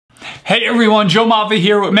Hey everyone, Joe Moffitt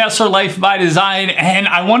here with Master Life by Design, and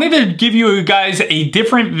I wanted to give you guys a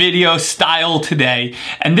different video style today.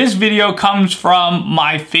 And this video comes from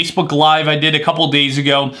my Facebook Live I did a couple days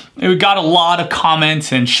ago. It got a lot of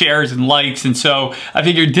comments and shares and likes, and so I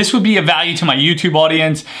figured this would be of value to my YouTube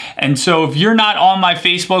audience. And so if you're not on my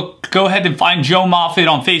Facebook, go ahead and find Joe Moffitt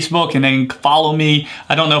on Facebook and then follow me.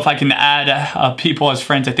 I don't know if I can add people as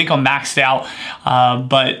friends. I think I'm maxed out,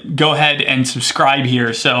 but go ahead and subscribe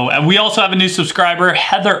here. So we also have a new subscriber,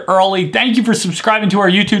 Heather Early. Thank you for subscribing to our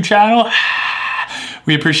YouTube channel.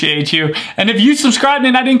 We appreciate you. And if you subscribed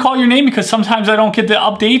and I didn't call your name because sometimes I don't get the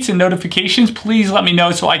updates and notifications, please let me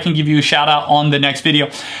know so I can give you a shout out on the next video.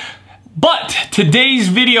 But today's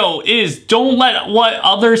video is don't let what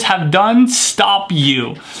others have done stop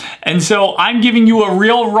you. And so I'm giving you a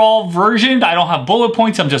real raw version. I don't have bullet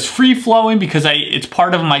points. I'm just free flowing because it's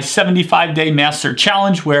part of my 75-day master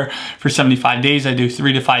challenge where for 75 days I do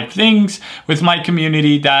 3 to 5 things with my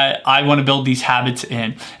community that I want to build these habits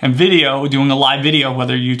in. And video, doing a live video,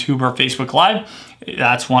 whether YouTube or Facebook Live,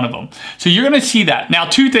 that's one of them. So you're gonna see that. Now,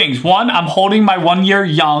 2 things. One, I'm holding my 1-year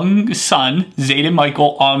young son, Zayden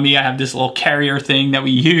Michael, on me. I have this little carrier thing that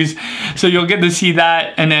we use. So you'll get to see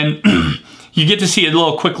that. And then you get to see a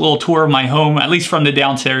quick little tour of my home, at least from the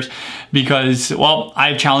downstairs, because, well, I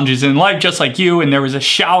have challenges in life just like you, and there was a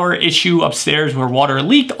shower issue upstairs where water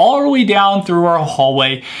leaked all the way down through our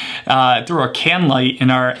hallway, through our can light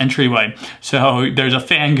in our entryway. So there's a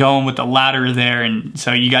fan going with the ladder there, and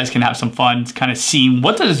so you guys can have some fun kind of seeing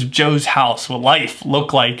what does Joe's house with life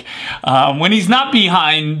look like when he's not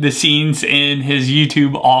behind the scenes in his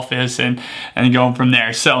YouTube office and going from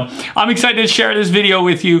there. So I'm excited to share this video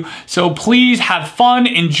with you. So please have fun,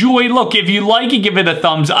 enjoy. Look, if you like it, give it a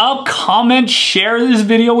thumbs up, comment, share this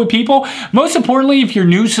video with people. Most importantly, if you're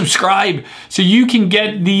new, subscribe so you can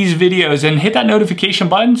get these videos and hit that notification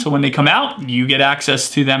button so when they come out, you get access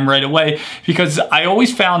to them right away. Because I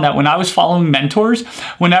always found that when I was following mentors,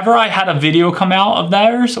 whenever I had a video come out of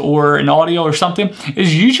theirs or an audio or something,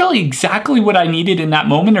 is usually exactly what I needed in that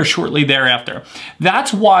moment or shortly thereafter.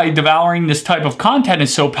 That's why devouring this type of content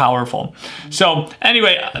is so powerful. So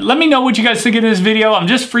anyway, let me know what you guys think of this video. I'm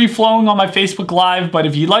just free flowing on my Facebook Live, but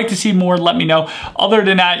if you'd like to see more, let me know. Other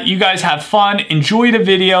than that, you guys have fun, enjoy the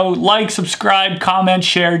video, like, subscribe, comment,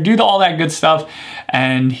 share, do all that good stuff.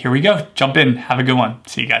 And here we go. Jump in. Have a good one.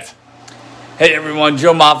 See you guys. Hey everyone,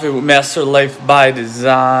 Joe Moffitt with Master Life by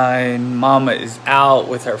Design. Mama is out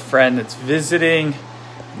with her friend that's visiting,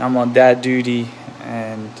 and I'm on dad duty,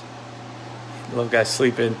 and little guy's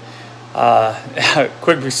sleeping.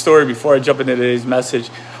 Quick story before I jump into today's message.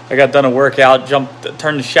 I got done a workout,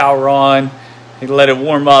 turned the shower on, let it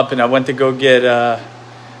warm up, and I went to go get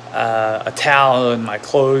a towel and my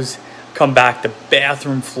clothes. Come back, the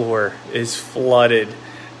bathroom floor is flooded.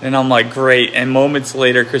 And I'm like, great. And moments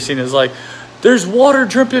later, Christina's like, there's water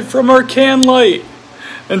dripping from our can light.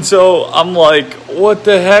 And so I'm like, what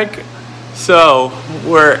the heck? So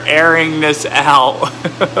we're airing this out.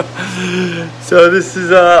 So this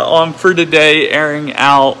is on for today, airing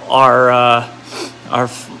out our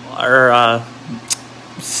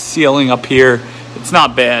ceiling up here. It's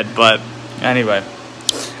not bad, but anyway.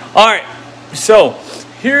 All right, so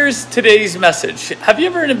here's today's message. Have you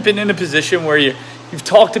ever been in a position where you've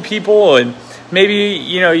talked to people and maybe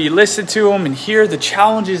you listen to them and hear the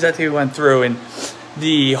challenges that they went through and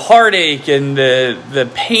the heartache and the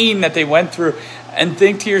pain that they went through, and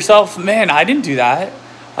think to yourself, man, I didn't do that.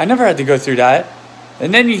 I never had to go through that.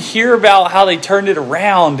 And then you hear about how they turned it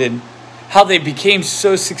around and how they became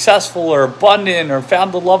so successful or abundant or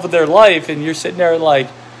found the love of their life, and you're sitting there like,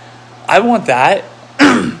 I want that.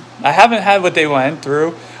 I haven't had what they went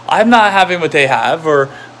through. I'm not having what they have. Or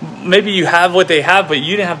maybe you have what they have, but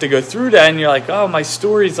you didn't have to go through that, and you're like, oh, my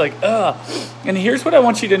story's like, ugh. And here's what I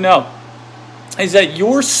want you to know, is that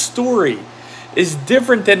your story is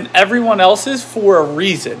different than everyone else's for a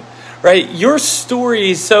reason. Right? Your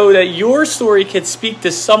story is so that your story can speak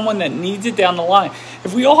to someone that needs it down the line.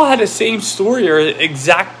 If we all had the same story or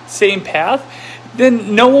exact same path,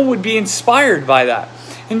 then no one would be inspired by that.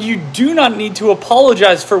 And you do not need to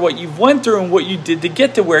apologize for what you've went through and what you did to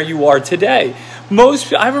get to where you are today.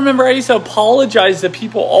 I remember I used to apologize to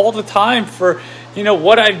people all the time for,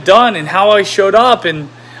 what I've done and how I showed up. And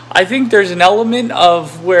I think there's an element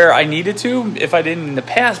of where I needed to, if I didn't in the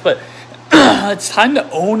past, but it's time to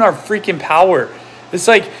own our freaking power. It's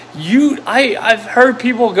like I've heard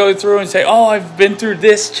people go through and say, oh, I've been through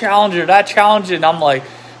this challenge or that challenge. And I'm like,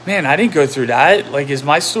 man, I didn't go through that. Like, is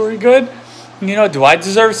my story good? Do I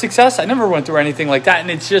deserve success? I never went through anything like that.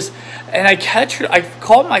 And it's just, and I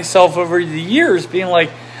caught myself over the years being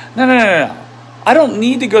like, no. I don't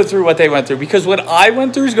need to go through what they went through, because what I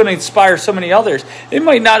went through is going to inspire so many others. It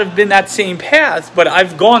might not have been that same path, but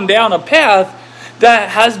I've gone down a path that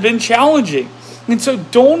has been challenging. And so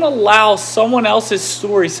don't allow someone else's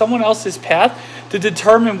story, someone else's path to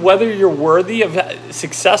determine whether you're worthy of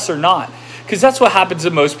success or not. Because that's what happens to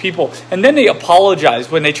most people. And then they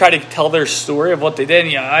apologize when they try to tell their story of what they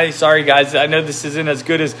did. And, sorry guys, I know this isn't as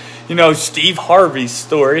good as, Steve Harvey's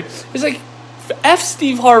story. It's like, F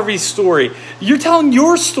Steve Harvey's story. You're telling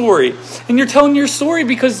your story. And you're telling your story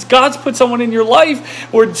because God's put someone in your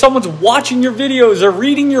life, or someone's watching your videos or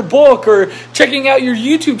reading your book or checking out your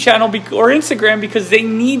YouTube channel or Instagram, because they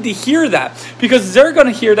need to hear that. Because they're going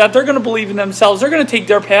to hear that. They're going to believe in themselves. They're going to take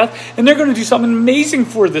their path, and they're going to do something amazing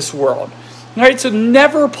for this world. All right, so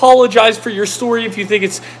never apologize for your story if you think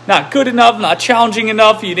it's not good enough, not challenging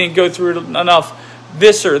enough, you didn't go through enough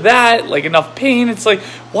this or that, like enough pain. It's like,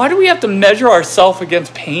 why do we have to measure ourselves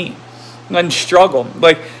against pain and struggle?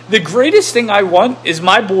 Like, the greatest thing I want is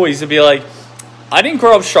my boys to be like, I didn't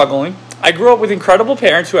grow up struggling. I grew up with incredible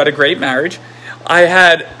parents who had a great marriage. I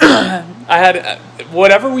had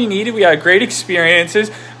whatever we needed. We had great experiences.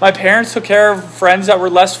 My parents took care of friends that were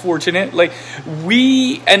less fortunate.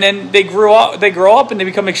 And then they grow up and they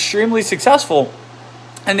become extremely successful.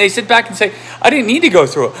 And they sit back and say, I didn't need to go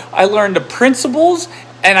through it. I learned the principles,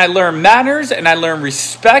 and I learned manners, and I learned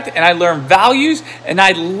respect, and I learned values, and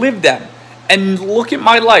I lived them. And look at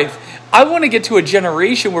my life. I want to get to a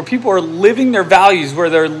generation where people are living their values,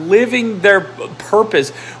 where they're living their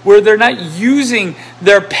purpose, where they're not using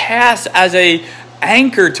their past as a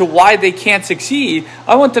anchor to why they can't succeed.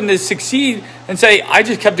 I want them to succeed and say, I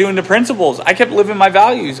just kept doing the principles. I kept living my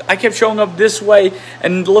values. I kept showing up this way,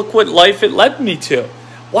 and look what life it led me to.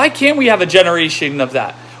 Why can't we have a generation of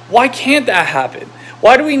that? Why can't that happen?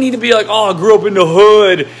 Why do we need to be like, oh, I grew up in the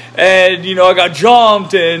hood, and, I got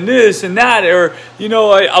jumped, and this and that, or,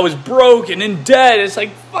 I was broke and in debt. It's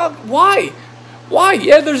like, fuck, why? Why?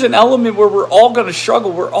 Yeah, there's an element where we're all going to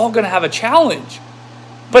struggle. We're all going to have a challenge.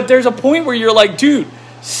 But there's a point where you're like, dude,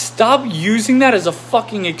 stop using that as a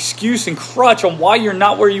fucking excuse and crutch on why you're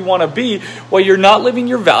not where you want to be, why you're not living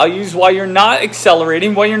your values, why you're not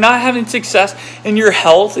accelerating, why you're not having success in your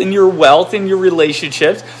health, in your wealth, in your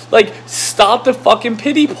relationships. Like, stop the fucking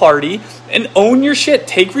pity party and own your shit.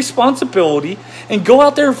 Take responsibility and go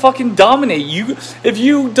out there and fucking dominate. If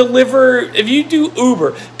you do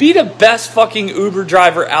Uber, be the best fucking Uber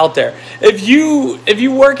driver out there. If you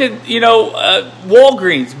work at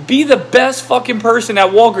Walgreens, be the best fucking person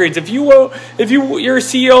at Walgreens. If you're a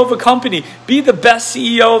CEO of a company, be the best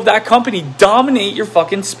CEO of that company. Dominate your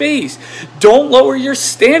fucking space. Don't lower your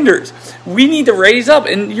standards. We need to raise up,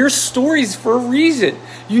 and your story's for a reason.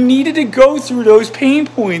 You needed to go through those pain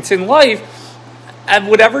points in life at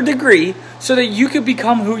whatever degree so that you could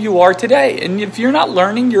become who you are today. And if you're not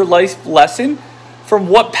learning your life lesson from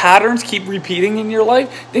what patterns keep repeating in your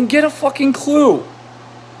life, then get a fucking clue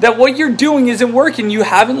that what you're doing isn't working. You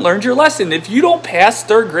haven't learned your lesson. If you don't pass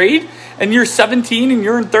 3rd grade and you're 17 and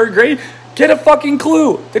you're in 3rd grade, get a fucking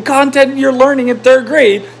clue. The content you're learning in 3rd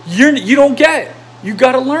grade, you don't get. You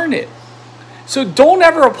got to learn it. So don't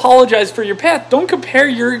ever apologize for your path. Don't compare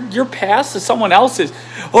your past to someone else's.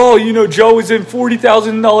 Oh, Joe was in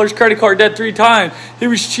 $40,000 credit card debt 3 times. He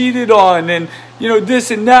was cheated on, and, this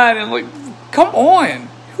and that. And, like, come on.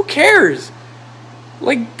 Who cares?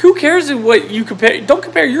 Like, who cares what you compare? Don't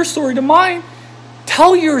compare your story to mine.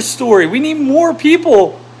 Tell your story. We need more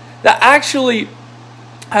people that actually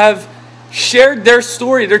have shared their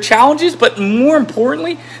story, their challenges, but more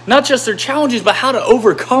importantly, not just their challenges, but how to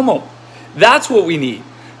overcome them. That's what we need.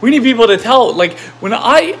 We need people to tell. Like, when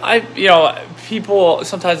people,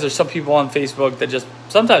 sometimes there's some people on Facebook that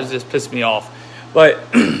sometimes just piss me off. But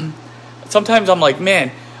sometimes I'm like,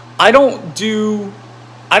 man, I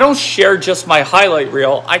don't share just my highlight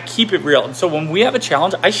reel. I keep it real. And so when we have a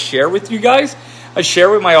challenge, I share with you guys. I share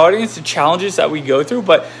with my audience the challenges that we go through.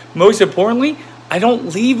 But most importantly, I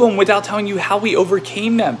don't leave them without telling you how we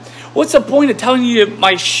overcame them. What's the point of telling you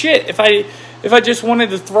my shit if I just wanted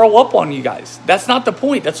to throw up on you guys? That's not the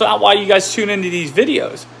point. That's not why you guys tune into these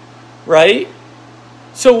videos, right?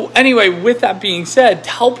 So anyway, with that being said,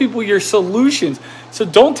 tell people your solutions. So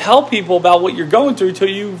don't tell people about what you're going through until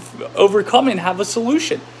you've overcome and have a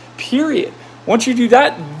solution, period. Once you do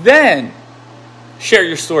that, then share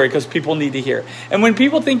your story, because people need to hear it. And when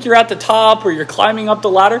people think you're at the top or you're climbing up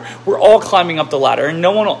the ladder, we're all climbing up the ladder, and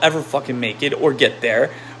no one will ever fucking make it or get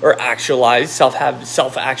there or actualize, have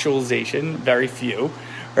self-actualization, very few,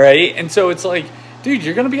 right? And so it's like, dude,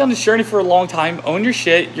 you're going to be on this journey for a long time. Own your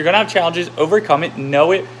shit. You're going to have challenges. Overcome it.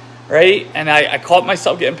 Know it, right? And I caught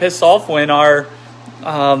myself getting pissed off when our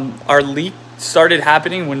leak started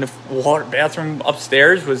happening when the bathroom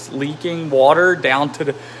upstairs was leaking water down to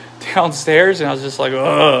the downstairs, and I was just like,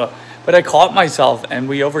 ugh. But I caught myself, and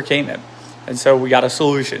we overcame it. And so we got a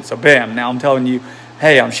solution. So bam, now I'm telling you,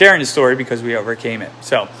 hey, I'm sharing the story because we overcame it.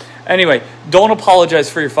 So anyway, don't apologize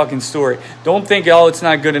for your fucking story. Don't think, oh, it's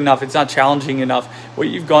not good enough. It's not challenging enough. What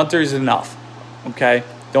you've gone through is enough, okay?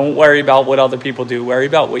 Don't worry about what other people do. Worry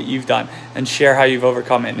about what you've done and share how you've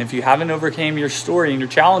overcome it. And if you haven't overcame your story and your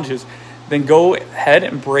challenges, then go ahead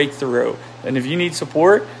and break through. And if you need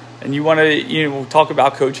support and you want to, talk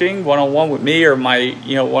about coaching one-on-one with me or my,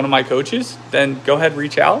 one of my coaches, then go ahead,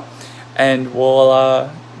 reach out, and we'll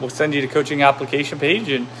send you the coaching application page,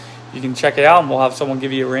 and you can check it out, and we'll have someone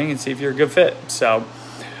give you a ring and see if you're a good fit. So,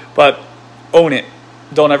 but own it.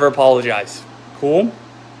 Don't ever apologize. Cool?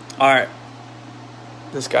 All right.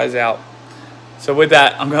 This guy's out. So with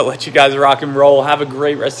that, I'm going to let you guys rock and roll. Have a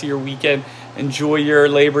great rest of your weekend. Enjoy your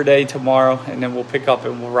Labor Day tomorrow, and then we'll pick up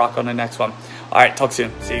and we'll rock on the next one. All right. Talk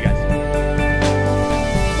soon. See you guys.